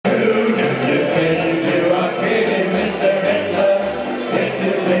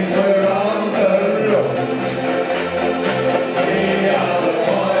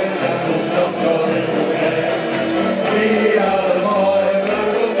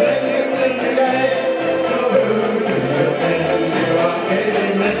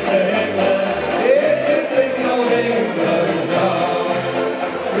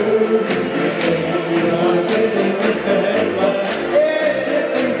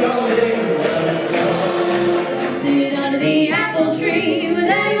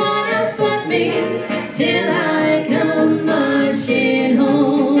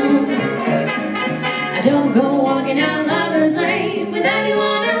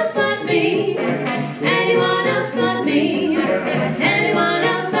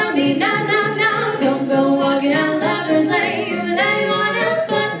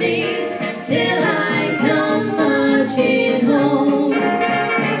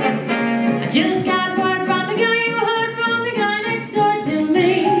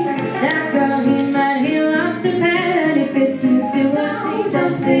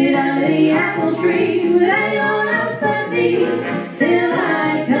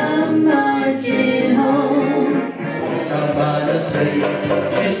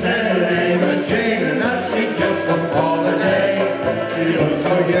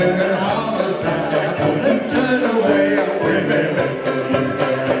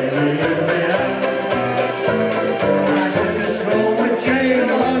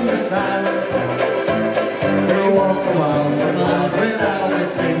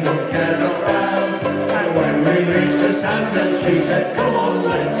she said, come on,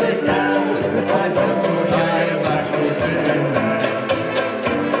 let's sit down. I felt so high backwards sitting down.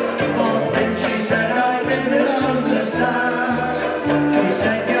 All things she said I didn't understand. She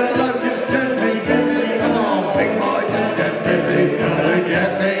said, your luck just too busy. Come on, big boy, just get busy. Gotta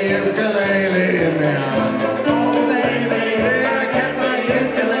get the ukulele in my hand. Oh, baby, here I get my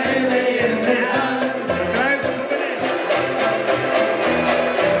ukulele in my hand.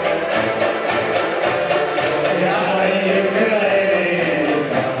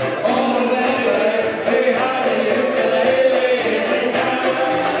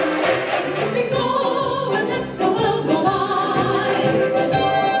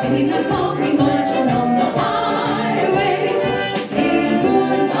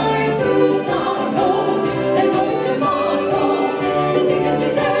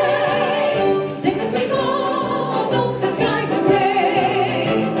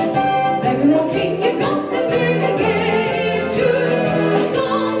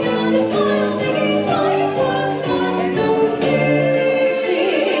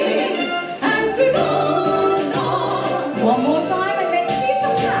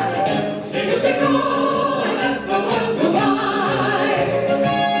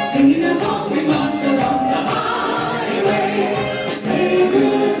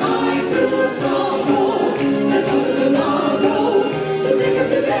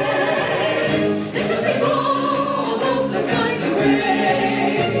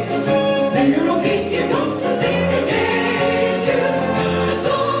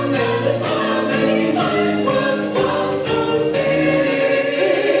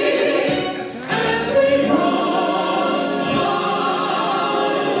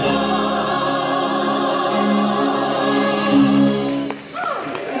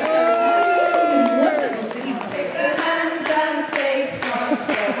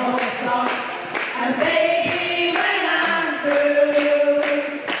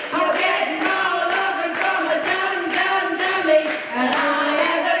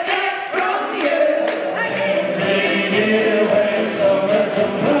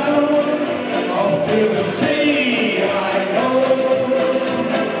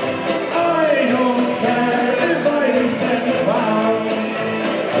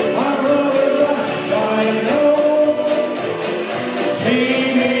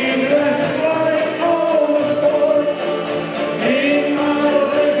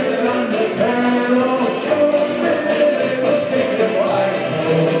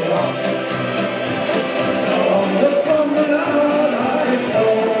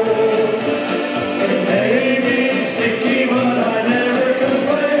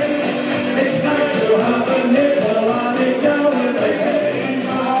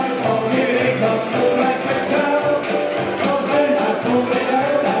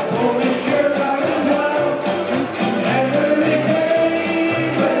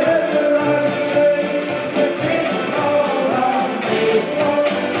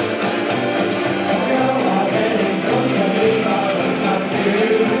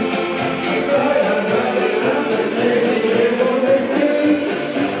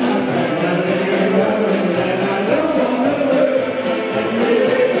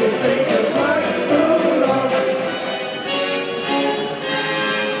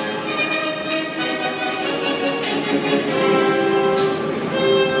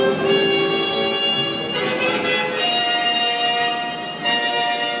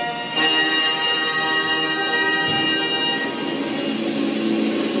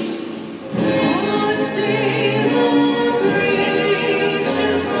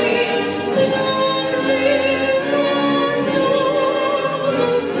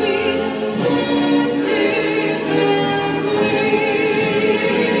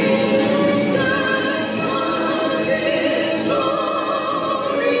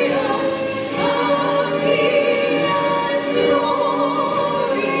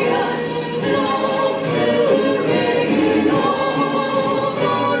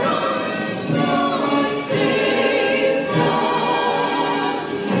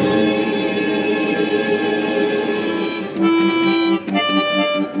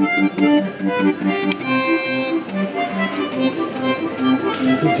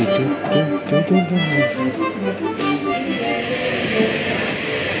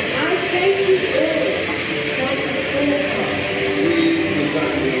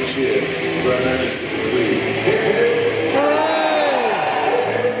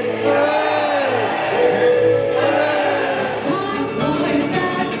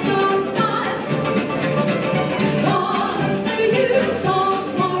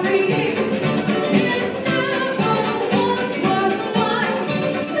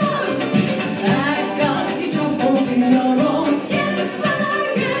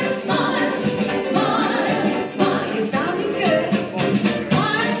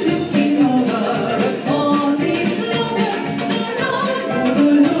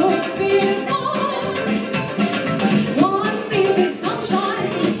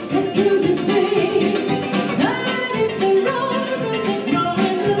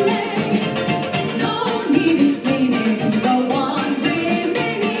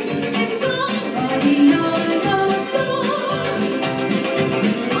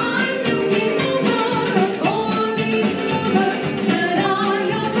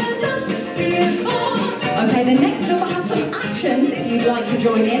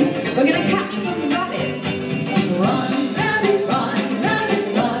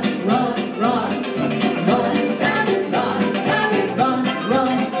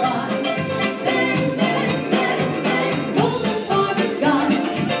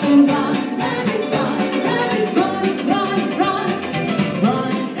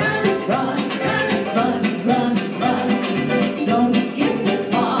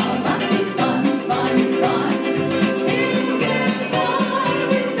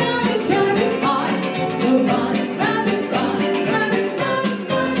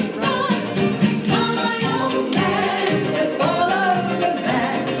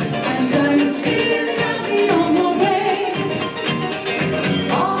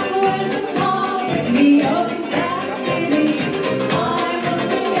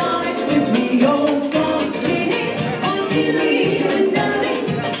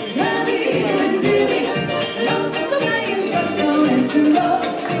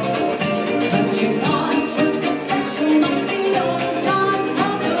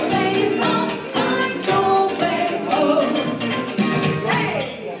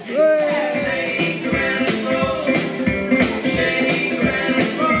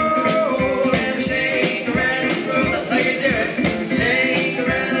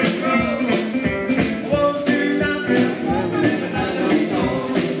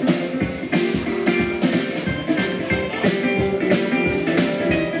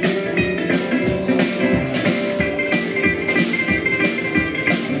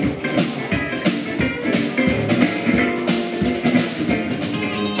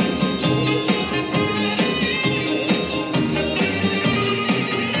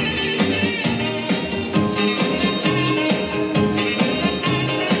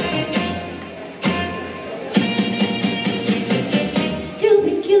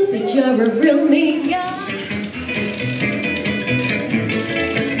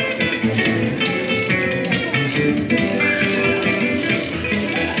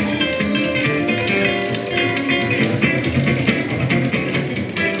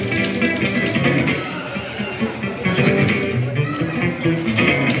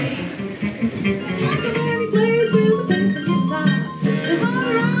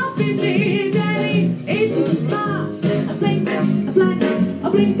 see Daddy eats the bar. A blink, a blank, a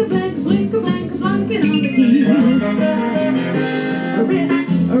blink, a blank, a blink, a blank, a blanket on the keys. A rip,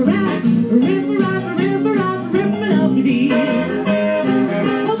 a rap, a rip, a rap, a rip, a rap, a rip, a melodies.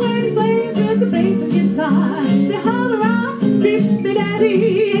 A when he plays with the bass and guitar, they holler out, beep, the Daddy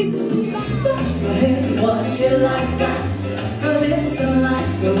eats the bar. Hey, what you like that? Her lips are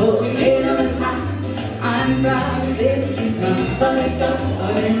like a volcano that's hot. I'm proud to say that she's my buttercup.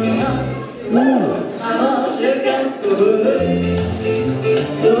 I'm in love. Woo! I'm all shook up. Ooh,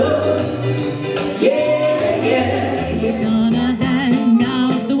 ooh. Yeah, yeah, yeah. Gonna hang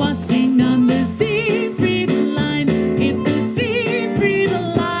out the washing on the Siegfried line. If the Siegfried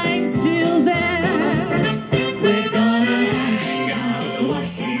line's still there, we're gonna hang out the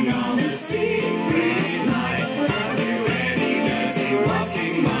washing on the Siegfried line. Are you ready, dirty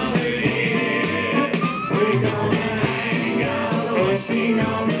washing mother here? We're gonna hang out the washing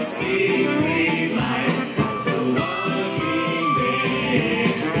on the Siegfried line. 'Cause the washing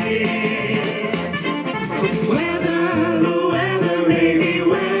day's here. Whether the weather may be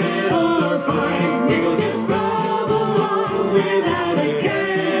wet or fine, we'll just bob along without a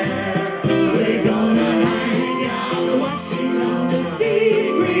care. We're gonna hang out washing on the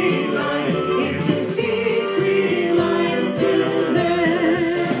Siegfried line. If the Siegfried line's still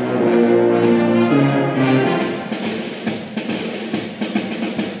there.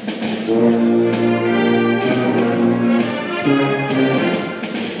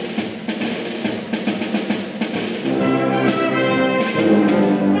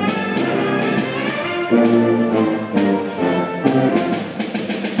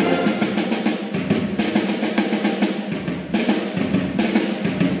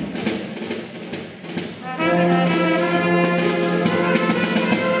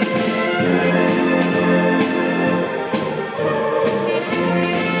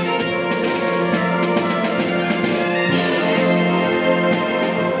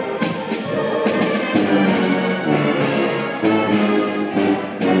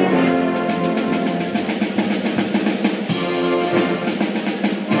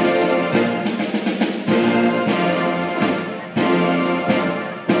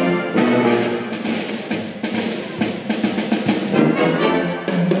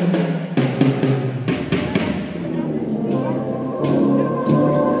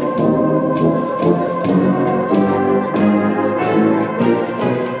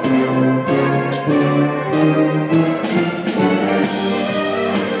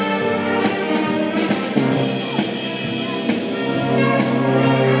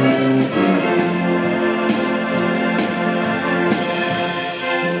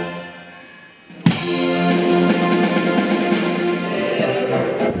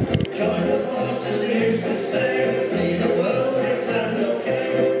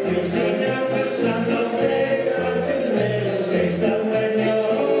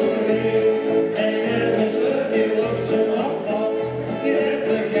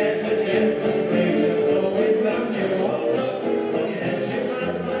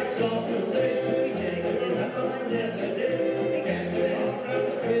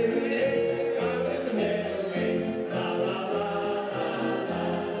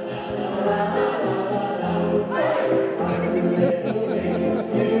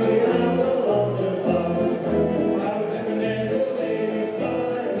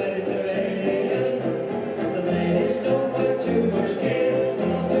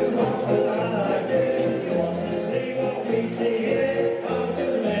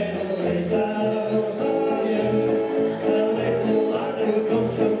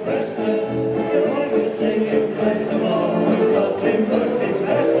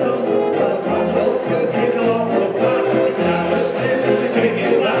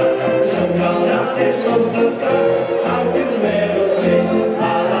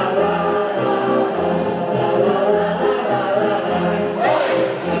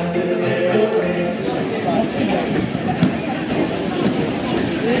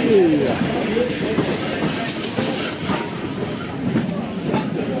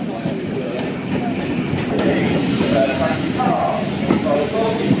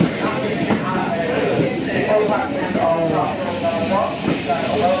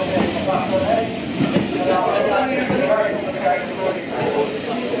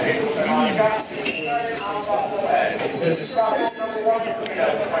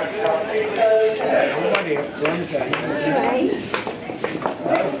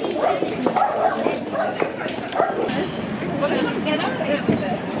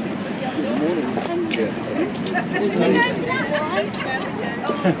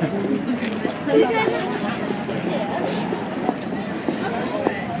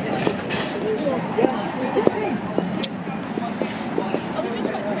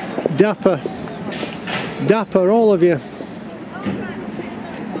 Dapper, dapper, all of you.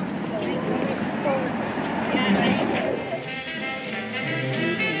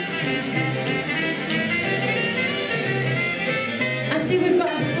 I see we've got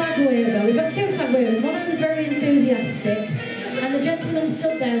a flag waver. We've got two flag wavers. One of them is very enthusiastic, and the gentleman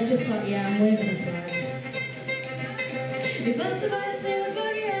stood there is just like, yeah, I'm waving a flag. He busts the bus in the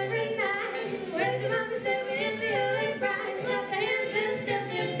buggy every night. Where's your mommy sent me in the early bride? Clap their hands and stamp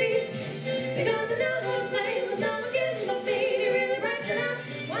their feet. Because the devil plays when someone gives him a beat. He really breaks it out.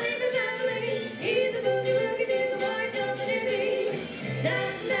 One in the traveling. He's a boogie woogie, he's a boy coming in deep. Da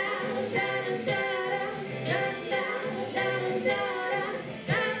da da da da da da da da da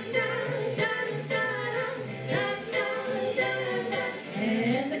da.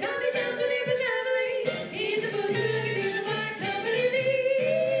 And the garbage jumps when he was traveling. He's a boogie woogie, he's a boy coming in deep.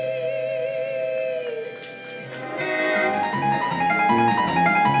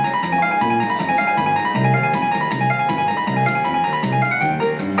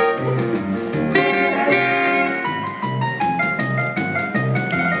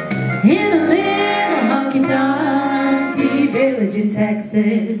 In a little honky-tonky village in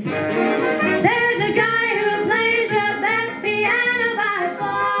Texas, there's a guy who plays the best piano by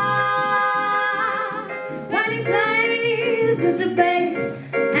far. When he plays with the bass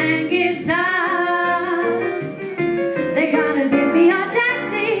and guitar, they gotta beat me or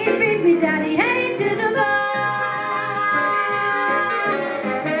daddy, hey to the bar.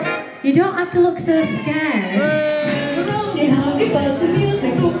 You don't have to look so scared. Only happy buzz of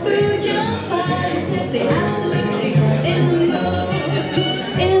musical food, jump positively, absolutely in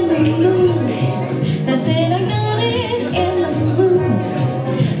the mood. That's it, I got it, in the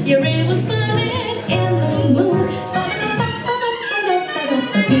mood. Your ear was spotted in the mood.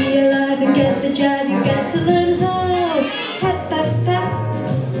 Be alive and get the jive, you got to learn how. Hep, hep, hep,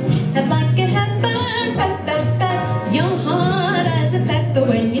 hep like a heifer, hep, hep, hep. You're hard as a pepper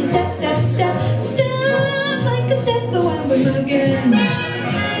when you step, step, step, step like a stepper when we're hugging.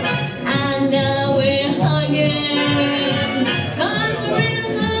 And now we're hugging, 'cause we're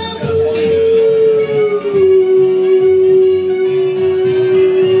in the mood.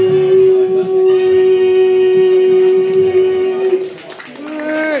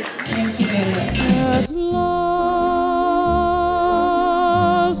 Thank you very much. At last,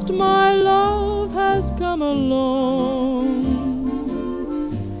 my love has come along.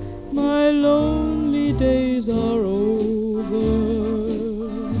 My lonely days are over,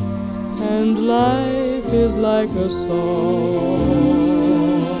 and life is like a song.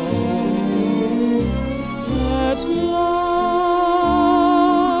 At last,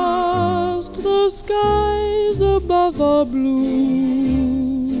 the skies above are blue.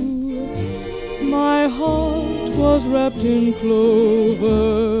 My heart was wrapped in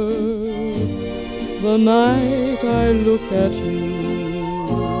clover the night I looked at you.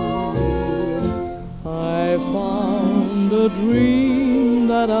 I found a dream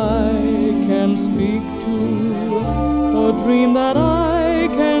that I can speak to, a dream that I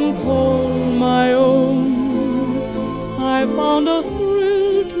can call my own. I found a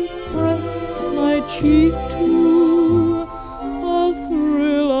thrill to press my cheek to, a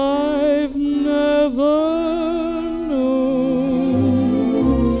thrill I've never known.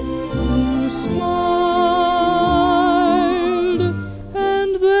 You smiled,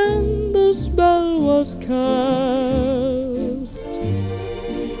 and then the spell was cast,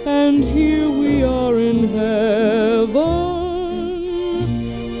 and here